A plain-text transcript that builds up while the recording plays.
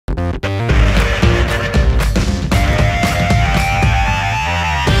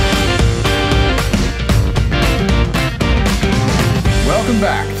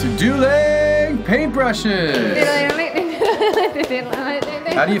Paintbrushes.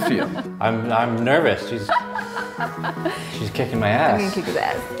 How do you feel? I'm nervous. She's kicking my ass. I'm gonna kick his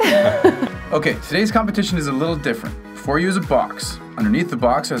ass. Okay, today's competition is a little different. Before you is a box. Underneath the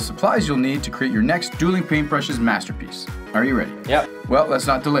box are the supplies you'll need to create your next Dueling Paintbrushes masterpiece. Are you ready? Yep. Well, let's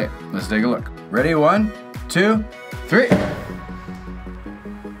not delay it. Let's take a look. Ready? 1, 2, 3.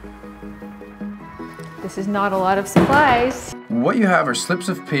 This is not a lot of supplies. What you have are slips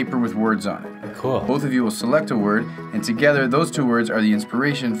of paper with words on it. Cool. Both of you will select a word, and together those two words are the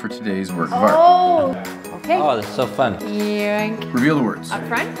inspiration for today's work of art. Oh, okay. Oh, this is so fun. Yeah. Reveal the words. Up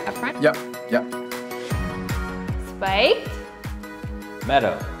front, up front. Yep, yep. Spiked.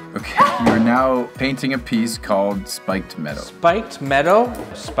 Meadow. Okay, you are now painting a piece called Spiked Meadow. Spiked meadow?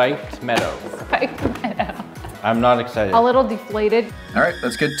 Spiked meadow. Spiked meadow. I'm not excited. A little deflated. All right,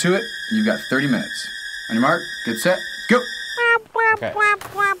 let's get to it. You've got 30 minutes. On your mark, get set, go. Okay.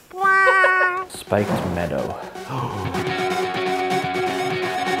 Spiked meadow.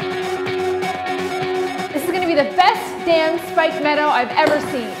 This is gonna be the best damn spiked meadow I've ever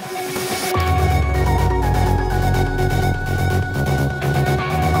seen.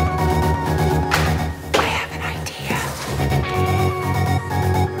 I have an idea.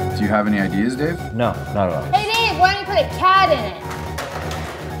 Do you have any ideas, Dave? No, not at all. Hey Dave, why don't you put a cat in it?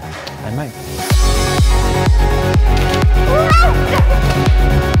 I might.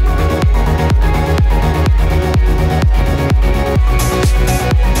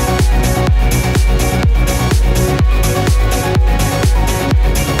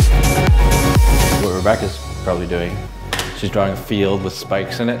 What Rebecca's probably doing, she's drawing a field with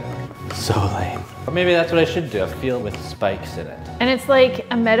spikes in it. So lame. Or maybe that's what I should do, a field with spikes in it. And it's like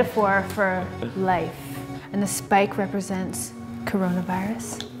a metaphor for life. And the spike represents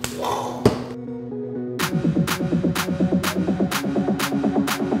coronavirus.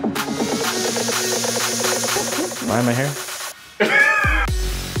 Why am I here?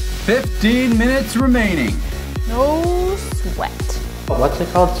 15 minutes remaining. No sweat. What's it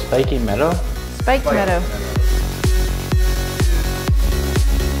called? Spiky meadow? Spiked meadow.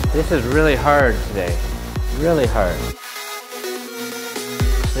 This is really hard today. Really hard.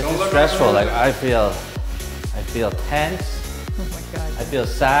 This is stressful. Like I feel tense. Oh my God. I feel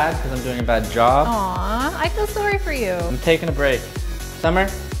sad because I'm doing a bad job. Aw, I feel sorry for you. I'm taking a break. Summer,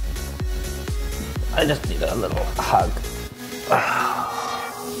 I just need a little hug.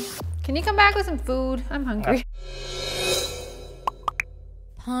 Can you come back with some food? I'm hungry.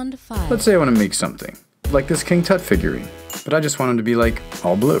 Pond 5. Let's say I want to make something, like this King Tut figurine, but I just want him to be like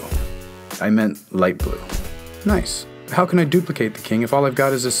all blue. I meant light blue. Nice. How can I duplicate the king if all I've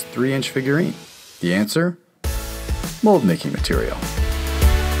got is this 3-inch figurine? The answer? Mold making material.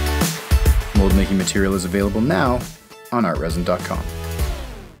 Mold making material is available now on ArtResin.com.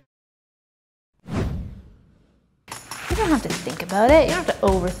 You don't have to think about it. You don't have to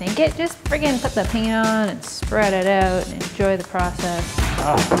overthink it. Just friggin' put the paint on and spread it out and enjoy the process.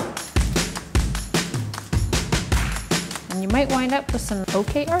 Oh. And you might wind up with some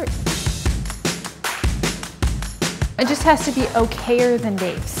okay art. It just has to be okayer than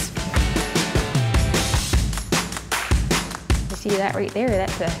Dave's. You see that right there?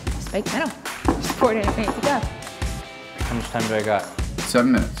 That's a spiked meadow. Just poured it in a fancy cup. How much time do I got?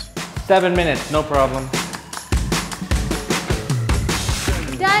 7 minutes. 7 minutes, no problem.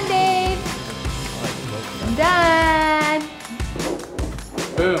 I'm done, Dave. I'm done.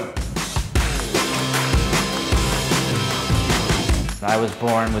 Boom. I was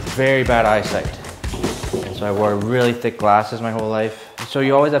born with very bad eyesight. And so I wore really thick glasses my whole life. So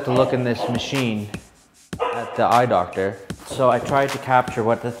you always have to look in this machine at the eye doctor. So I tried to capture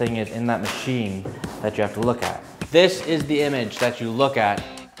what the thing is in that machine that you have to look at. This is the image that you look at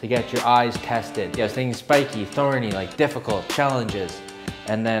to get your eyes tested. Yeah, I was thinking spiky, thorny, like difficult, challenges.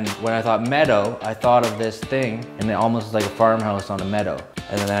 And then when I thought meadow, I thought of this thing and it almost was like a farmhouse on a meadow.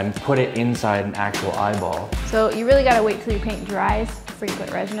 And then I put it inside an actual eyeball. So you really gotta wait till your paint dries before you put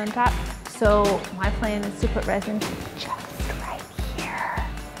resin on top. So my plan is to put resin just right here.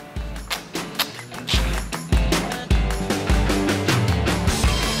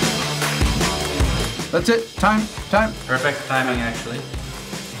 That's it. Time. Perfect timing, actually.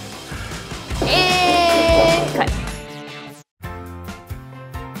 And cut.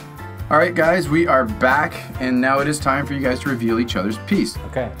 All right, guys, we are back, and now it is time for you guys to reveal each other's piece.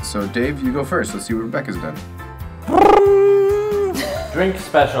 Okay. So, Dave, you go first. Let's see what Rebecca's done. Drink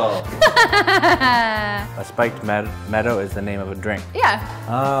special. A spiked meadow is the name of a drink. Yeah,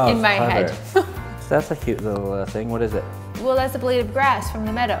 Oh, in my clever. head. So that's a cute little thing. What is it? Well, that's a blade of grass from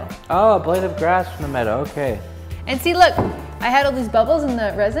the meadow. Oh, a blade of grass from the meadow. Okay. And see, look, I had all these bubbles in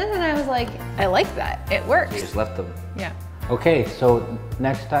the resin and I was like, I like that. It works. You just left them. Yeah. Okay, so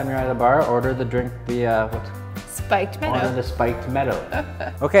next time you're at a bar, order the drink, what's Spiked meadow. Order the spiked meadow.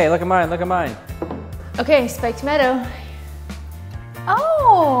 Okay, look at mine, look at mine. Okay, spiked meadow.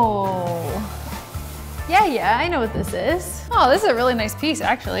 Oh. Yeah, I know what this is. Oh, this is a really nice piece,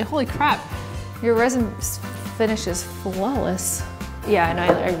 actually. Holy crap. Your resin finish is flawless. Yeah, and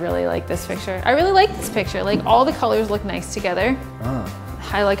I really like this picture. I really like this picture. Like, all the colors look nice together.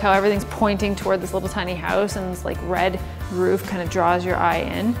 I like how everything's pointing toward this little tiny house, and this like red roof kind of draws your eye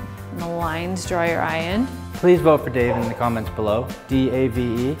in, and the lines draw your eye in. Please vote for Dave in the comments below.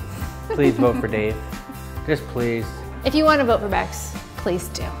 D-A-V-E. Please vote for Dave. Just please. If you want to vote for Bex, please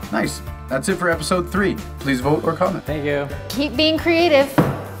do. Nice. That's it for episode 3. Please vote or comment. Thank you. Keep being creative.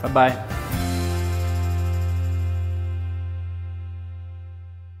 Bye-bye.